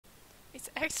It's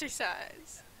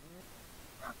exercise.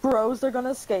 Bros, they're gonna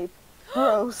escape.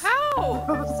 Bros. How?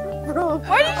 Bros.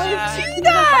 Why did you do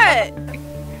that?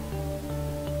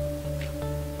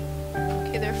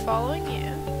 Okay, they're following you.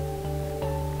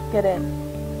 Get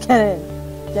in. Get in.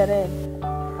 Get in.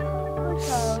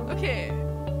 Okay.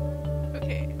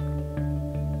 Okay.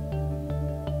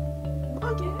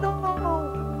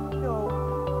 No.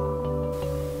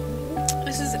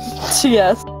 This is.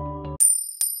 Yes.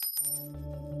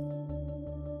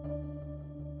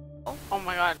 Oh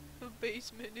my god. The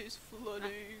basement is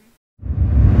flooding.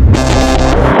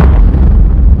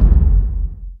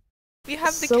 We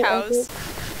have the So cows.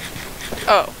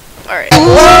 Oh, alright.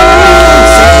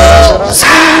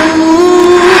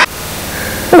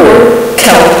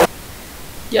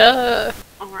 Yeah.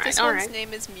 Alright, This one's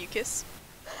name is Mucus.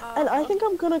 And I think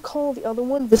I'm gonna call the other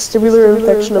one vestibular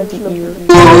infection of the ear.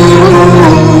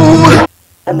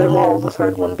 And then what will the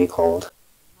third one be called?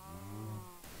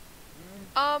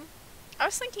 I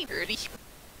was thinking Birdie.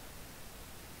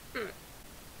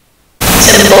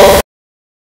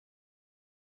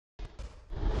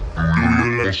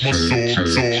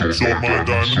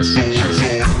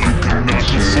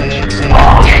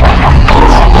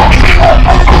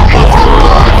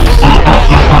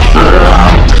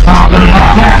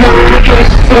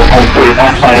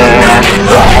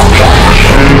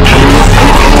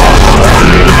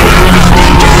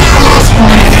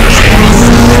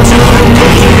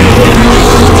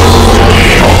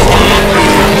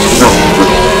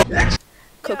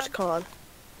 Cooked cod.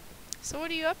 So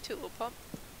what are you up to, little pump?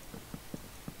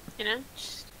 You know,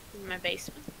 just in my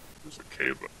basement. There's a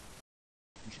cave.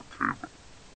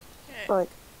 Okay. Like,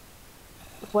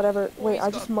 whatever. Wait, Always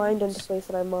I got just mined into space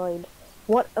that I mined.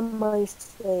 What am I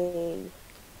saying?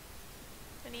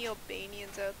 Any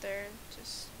Albanians out there?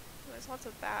 Just there's lots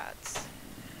of bats.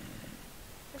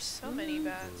 There's so many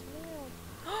bats.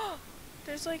 Oh,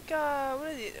 there's like what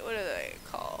are they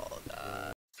called?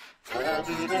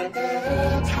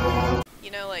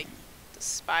 You know, like the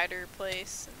spider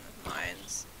place in the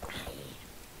mines.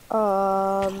 A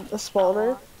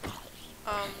spawner?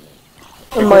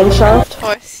 A mine shaft? Oh,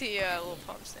 I see little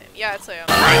pump's name. Yeah, it's like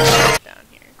a mine shaft down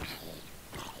here.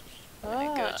 I'm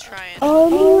gonna go try and.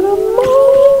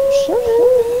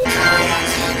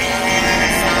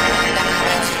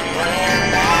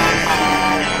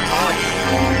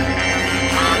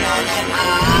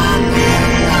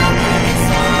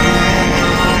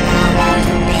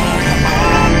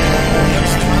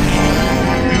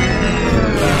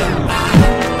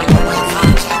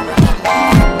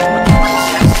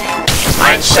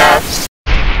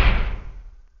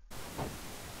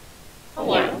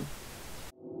 Hello.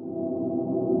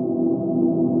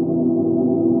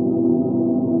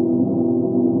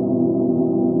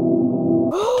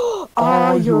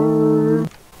 Iron.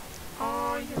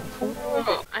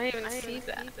 Oh, I didn't even see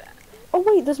that. Oh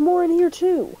wait, there's more in here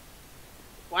too.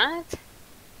 What?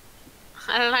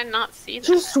 How did I not see that?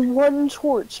 Just one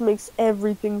torch makes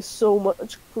everything so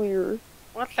much clearer.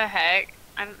 What the heck?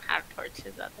 I didn't have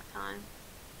torches at the time.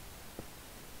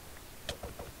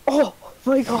 Oh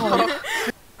my god.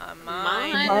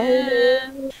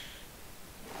 Mine.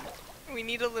 We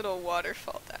need a little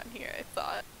waterfall down here, I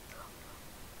thought.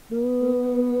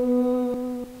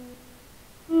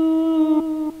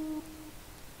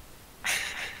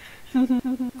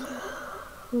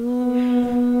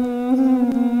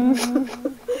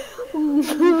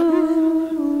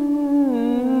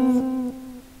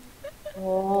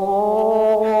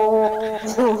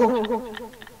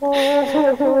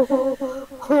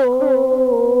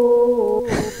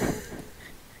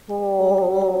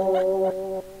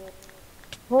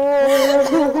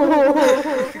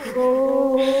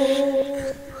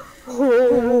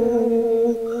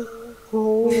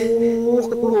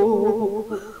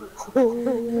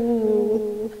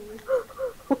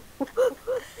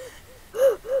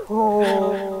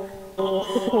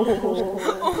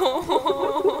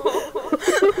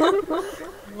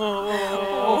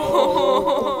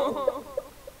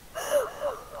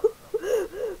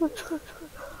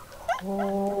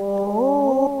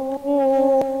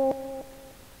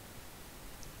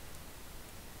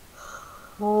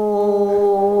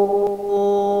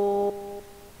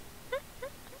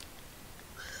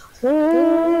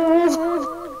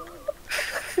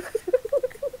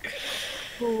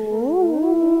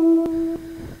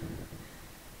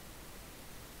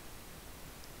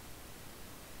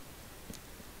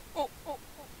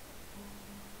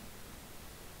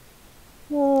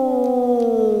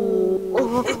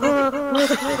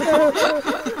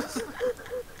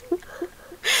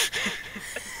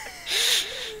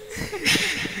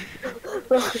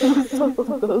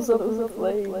 those up in the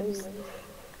flames.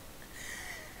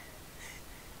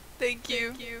 Thank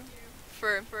you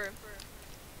for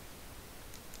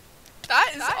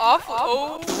that is awful.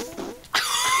 Oh.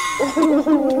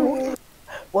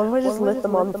 Why don't I just lit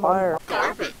them on fire?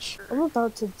 Garbage. I'm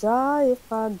about to die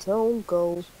if I don't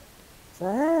go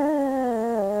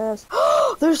fast.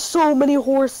 There's so many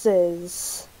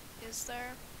horses. Is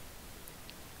there?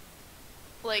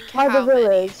 Like By how the many?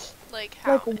 village. Like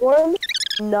how? Like 1,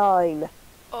 9.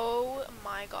 Oh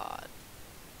my god.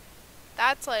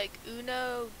 That's like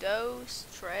uno, dos,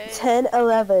 tres. 10,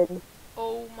 11.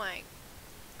 Oh my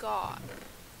god.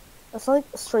 That's like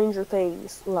Stranger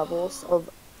Things levels of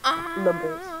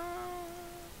numbers.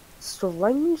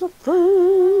 Stranger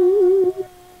Things.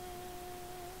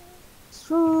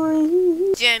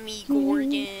 Stranger. Jemmy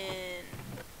Gorgon.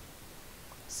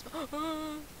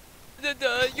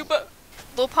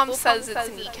 Lil Pump says it's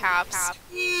kneecaps.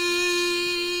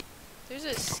 There's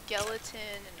a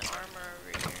skeleton and armor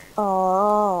over here.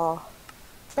 Ah,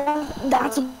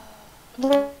 that's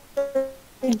what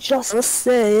I just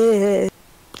said.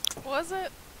 Was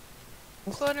it?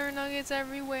 Butter nuggets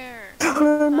everywhere.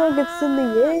 Butter nuggets in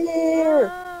the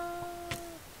air.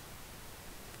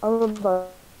 I'm about.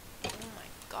 Oh my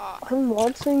god. I'm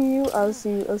watching you as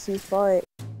you fight.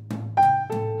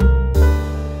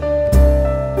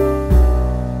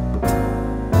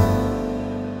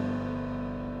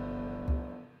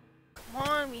 Come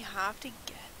on, we have to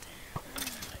get there.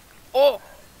 Oh!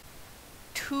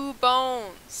 2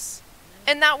 bones.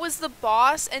 And that was the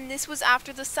boss, and this was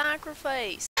after the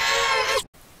sacrifice.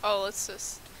 Oh, let's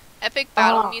just... Epic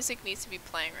battle music needs to be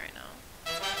playing right now.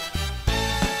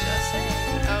 Just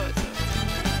saying. Oh, it's okay.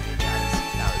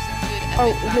 That was a good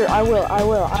epic Here, battle. I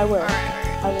will. Alright.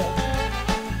 I will.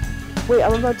 Wait,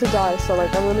 I'm about to die, so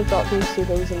like I'm gonna drop these 2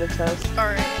 things in the chest.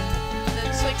 Alright. And then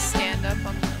just like stand up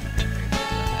on the...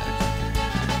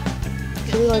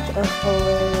 It's really like a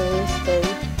hilarious thing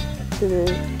to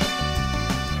do.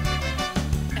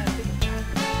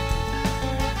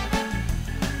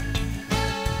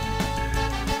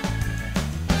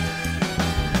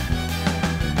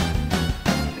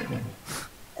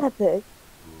 Epic.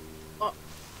 Oh.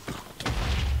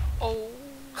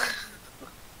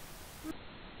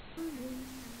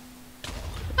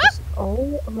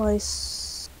 Oh my.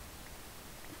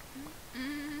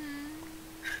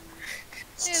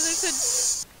 Yeah,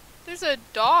 there's a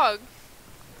dog.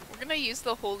 We're gonna use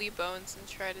the holy bones and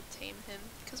try to tame him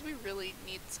because we really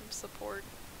need some support.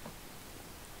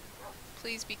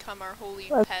 Please become our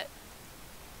holy pet.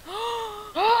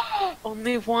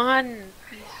 Only one.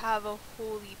 We have a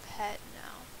holy pet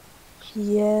now.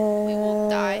 Yeah. We will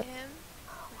dye him.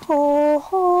 Ho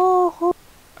ho ho.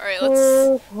 Alright,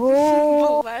 let's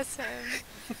ho. bless him.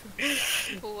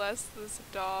 Bless this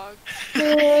dog. What are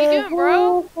you doing,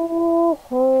 bro? Ho,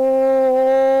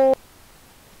 ho.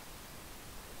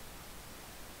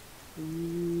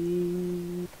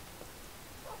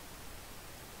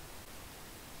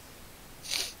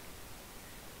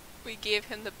 We gave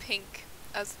him the pink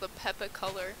as the Peppa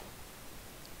color.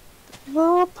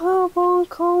 The purple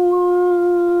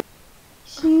color.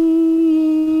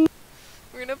 We're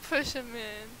gonna push him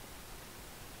in.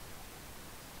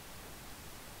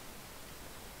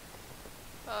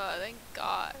 Oh, thank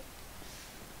God.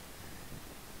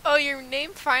 Oh, your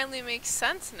name finally makes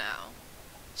sense now.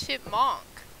 Chipmunk.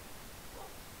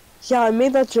 Yeah, I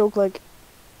made that joke like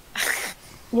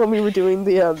when we were doing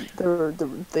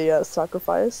the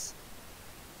sacrifice.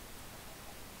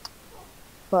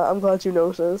 But I'm glad you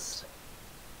noticed.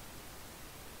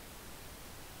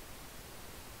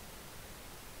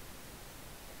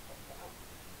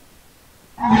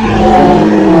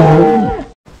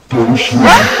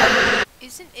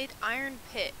 Isn't it Iron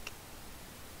Pick?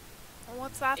 Well,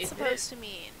 what's that supposed to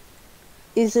mean?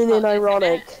 Isn't it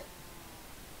ironic?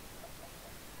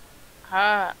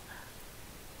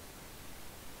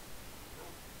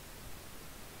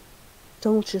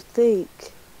 Don't you think?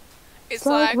 It's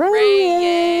like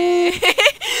rain.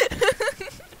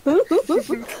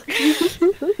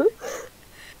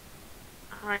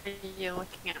 Are you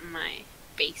looking at my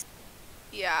face?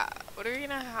 Yeah, what are we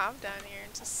gonna have down here?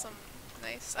 Just some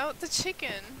nice... Oh, the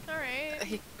chicken. Alright.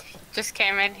 He just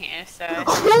came in here, so...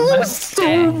 Who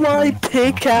stole my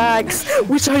pickaxe,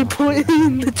 which I put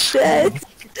in the chest?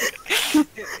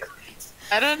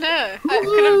 I don't know. I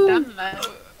could have done that.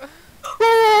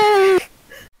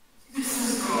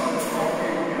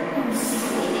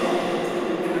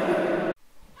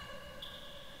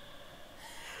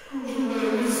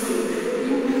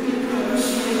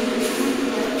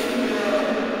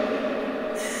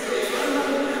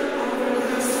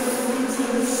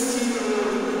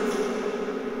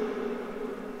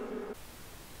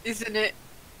 Isn't it?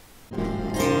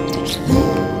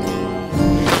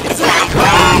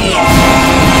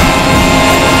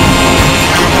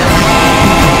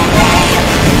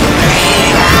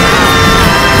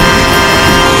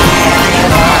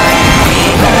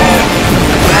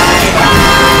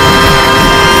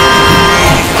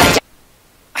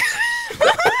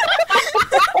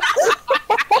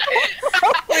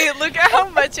 Wait, look at how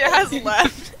much it has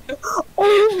left.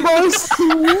 Oh my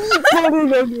sweet butter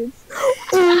nuggets.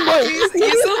 Oh my. Use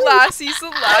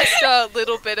the last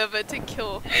little bit of it to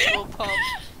kill Little Pump.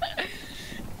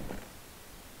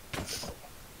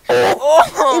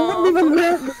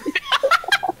 Oh!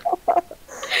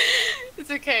 It's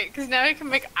okay, because now I can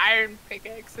make iron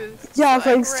pickaxes. Yeah,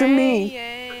 thanks to me.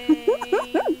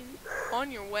 On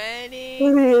your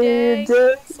wedding Day,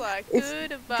 day, it's like it's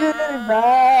goodbye.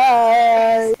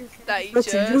 Goodbye. That you But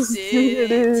just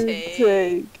didn't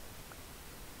take.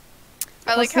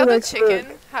 I like What's how the the next chicken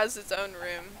book? has its own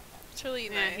room. It's really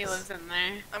Yeah, nice. he lives in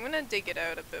there. I'm gonna dig it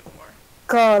out a bit more.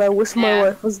 God, I wish my Yeah.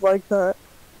 life was like that.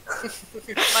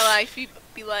 My life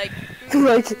be like,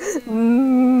 Like,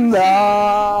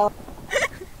 nah.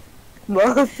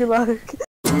 I feel like.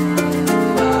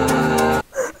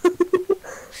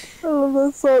 I love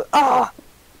that song. Ah!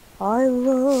 I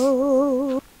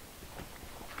love.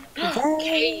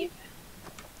 Cave.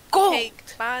 Go! cake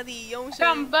by the ocean.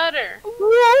 Found butter.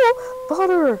 Whoa!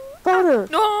 Butter! Butter!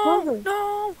 No, Butter.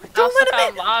 no, I don't also let him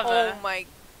found in. lava. Oh my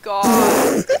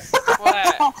god.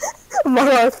 What? My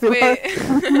life feel Wait,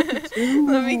 like.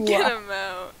 let me get him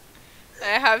out. I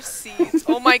have seeds.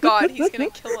 Oh my god, he's gonna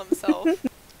kill himself.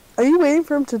 Are you waiting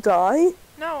for him to die?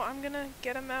 No, I'm gonna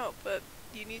get him out, but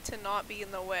you need to not be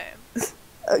in the way.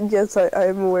 Yes, I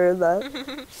am aware of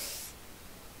that.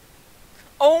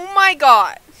 Oh my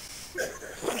god.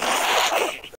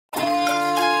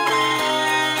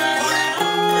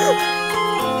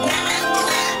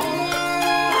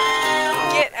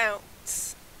 Get out.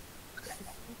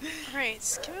 Alright,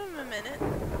 just give him a minute.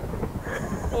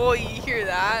 Oh, you hear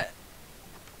that?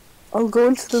 I'll go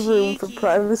into the room for Kiki, Do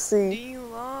privacy. you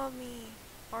love me?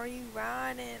 Are you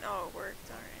riding? Oh, it worked,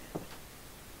 alright.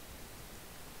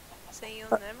 Say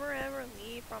you'll never ever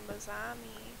leave from beside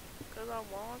me. Cause I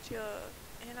want you.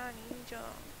 And I need you.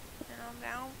 And I'm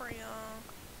down for you.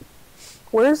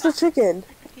 Where's the chicken?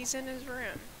 He's in his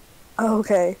room. Oh,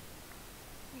 okay.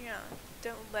 Yeah,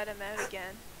 don't let him out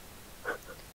again.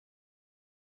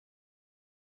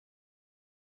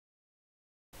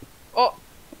 Oh,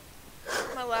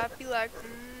 My lap be like,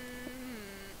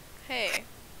 hey.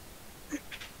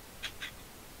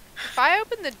 If I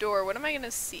open the door, what am I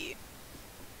gonna see?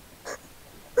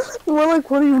 More like,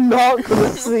 what are you not gonna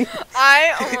see?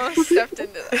 I almost stepped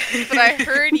into that, but I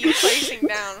heard you placing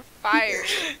down fire.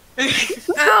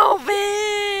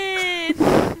 Alvin!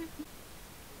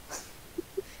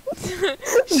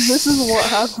 This is what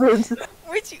happened.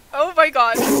 Where'd you? Oh my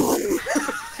god.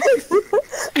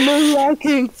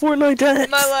 Unlocking Fortnite dance.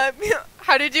 My lap.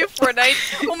 How to do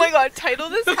Fortnite? Oh my god, title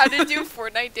this How to do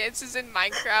Fortnite dances in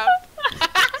Minecraft.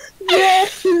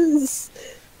 Yes.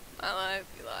 My life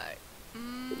be like,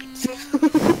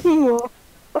 oh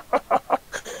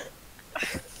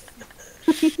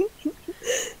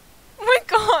my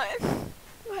god.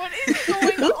 What is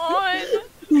going on?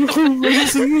 You're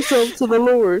raising yourself to the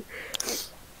Lord.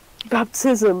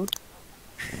 Baptism.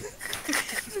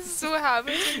 This is what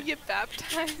happens when you get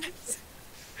baptized.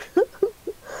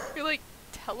 You're like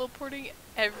teleporting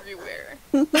everywhere.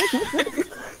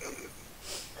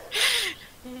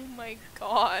 Oh my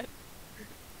god.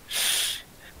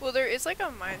 Well, there is like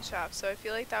a mine shaft, so I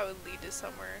feel like that would lead to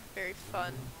somewhere very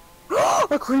fun.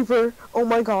 A creeper! Oh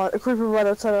my god, a creeper right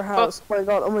outside our house. Oh my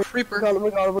god, oh my creeper. god, oh my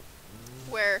god, oh my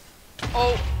Where?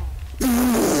 Oh.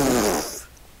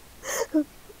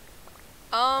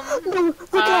 No, the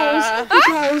cows! The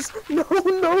cows! No,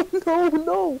 no, no,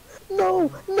 no!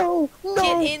 No, no, no!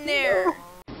 Get in there!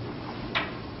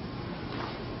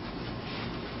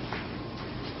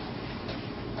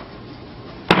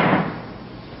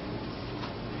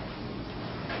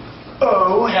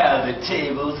 Oh, how the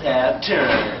tables have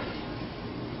turned.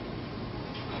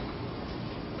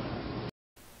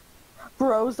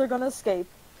 Bros, they're gonna escape.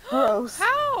 Bros.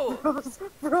 How? Bros.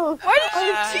 Bros. Why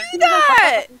did you do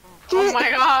that? oh my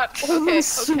god. Okay, okay.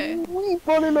 Sweet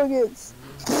butter nuggets.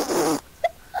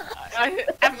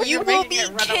 You will be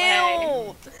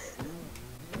killed!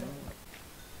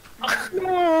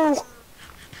 No.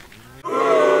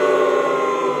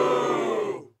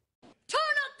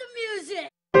 Turn up the music!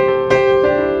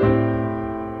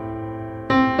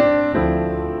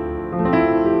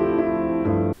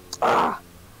 Ah.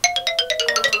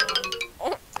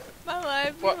 Oh, my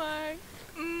life be What? like,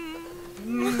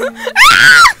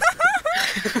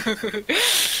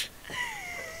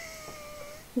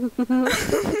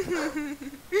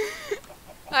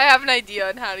 I have an idea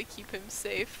on how to keep him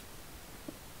safe.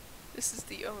 This is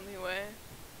the only way.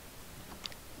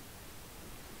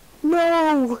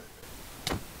 No!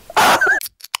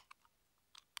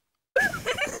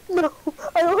 No,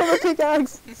 I don't have a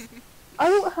pickaxe. I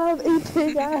don't have a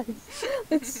pickaxe.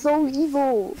 It's so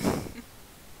evil.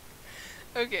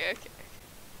 Okay.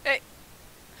 Hey.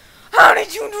 How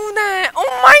did you do that?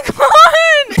 Oh my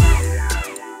god!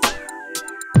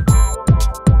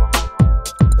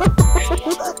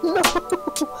 No.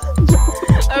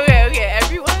 Okay,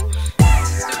 everyone,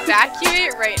 just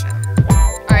evacuate right now.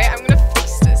 Alright, I'm gonna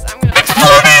fix this. I'm gonna.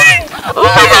 Oh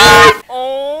my god!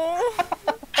 Oh.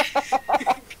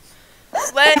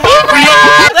 Let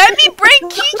me bring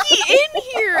Kiki in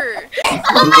here!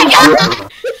 Oh my god!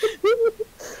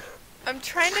 I'm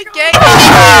trying to get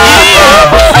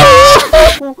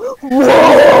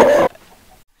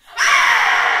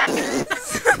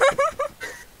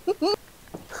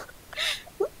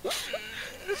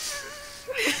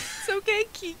It's okay,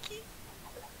 Kiki.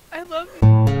 I love you.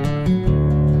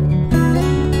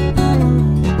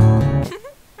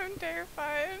 I'm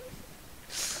terrified.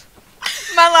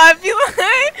 My life be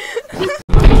like.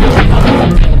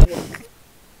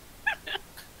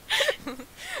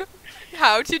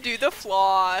 How to do the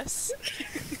floss.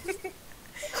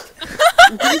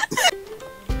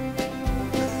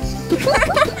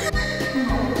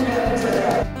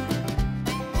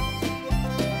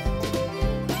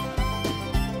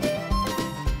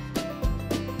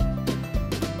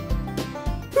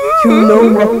 You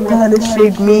know what that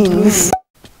shake means.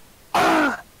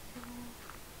 I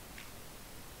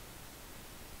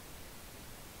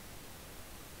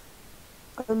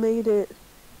made it.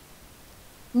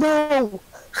 No!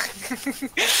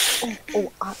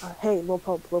 Hey, low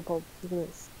pump, look at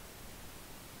this.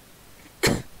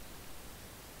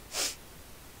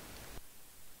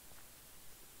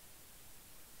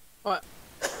 What?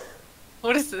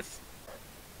 What is this?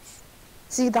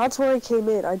 See, that's where I came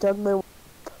in. I dug my.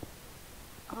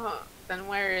 Oh, then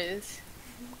where is?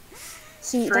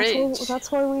 See, Fridge.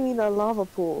 that's why we need a lava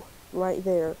pool right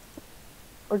there,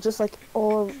 or just like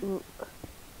all.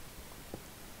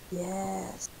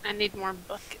 Yes. I need more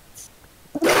buckets.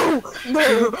 No.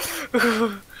 What's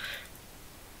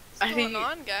I going need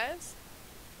on, guys?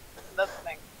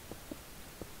 nothing.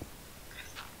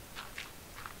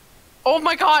 Oh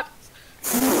my god!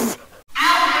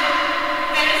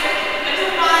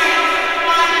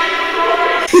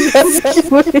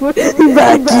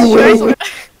 Evacuate.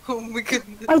 Oh my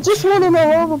goodness. I just want in a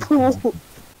lava pool.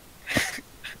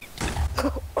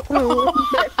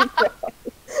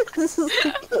 This is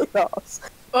the chaos.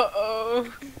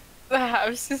 Uh-oh. The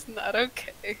house is not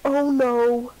okay. Oh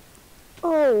no.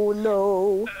 Oh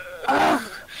no.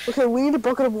 Okay, we need a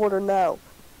bucket of water now.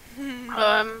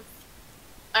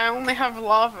 I only have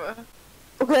lava.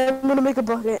 Okay, I'm gonna make a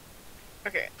bucket.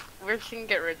 Okay, we can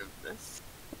get rid of this.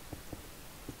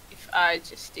 If I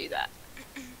just do that.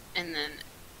 And then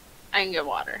I can get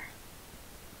water.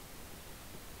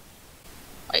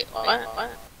 Wait,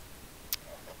 what?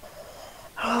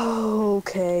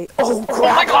 Okay. Oh Oh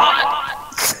crap! my god!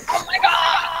 Oh my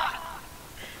god!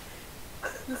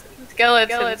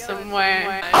 Skeleton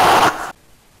somewhere.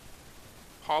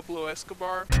 Pablo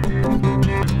Escobar.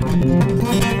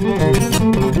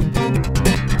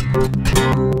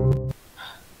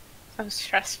 So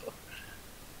stressful.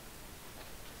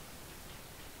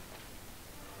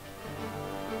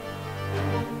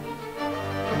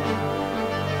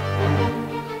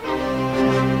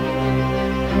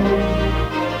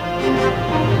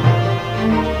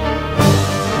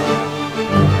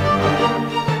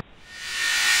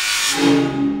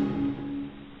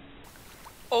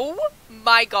 Oh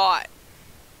my god.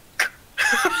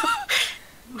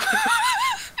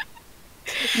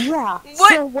 Yeah. What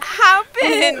So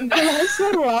happened? when I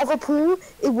said lava pool,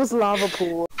 it was lava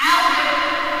pool.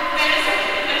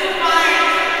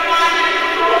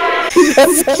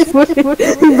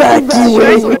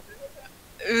 Evacuate.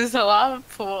 It was a lava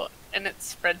pool and it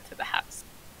spread to the house.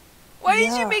 Why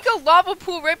did you make a lava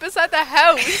pool right beside the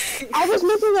house? I was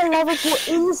making a lava pool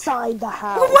inside the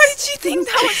house. Well, why did you think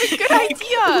that was a good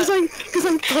idea? Because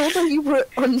I thought that you were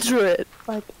under it.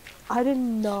 Like, I did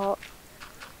not.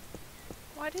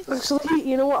 Why did you? Actually,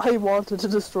 you know what? I wanted to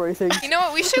destroy things. You know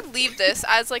what? We should leave this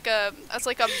as like a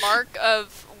mark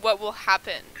of what will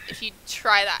happen if you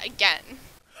try that again.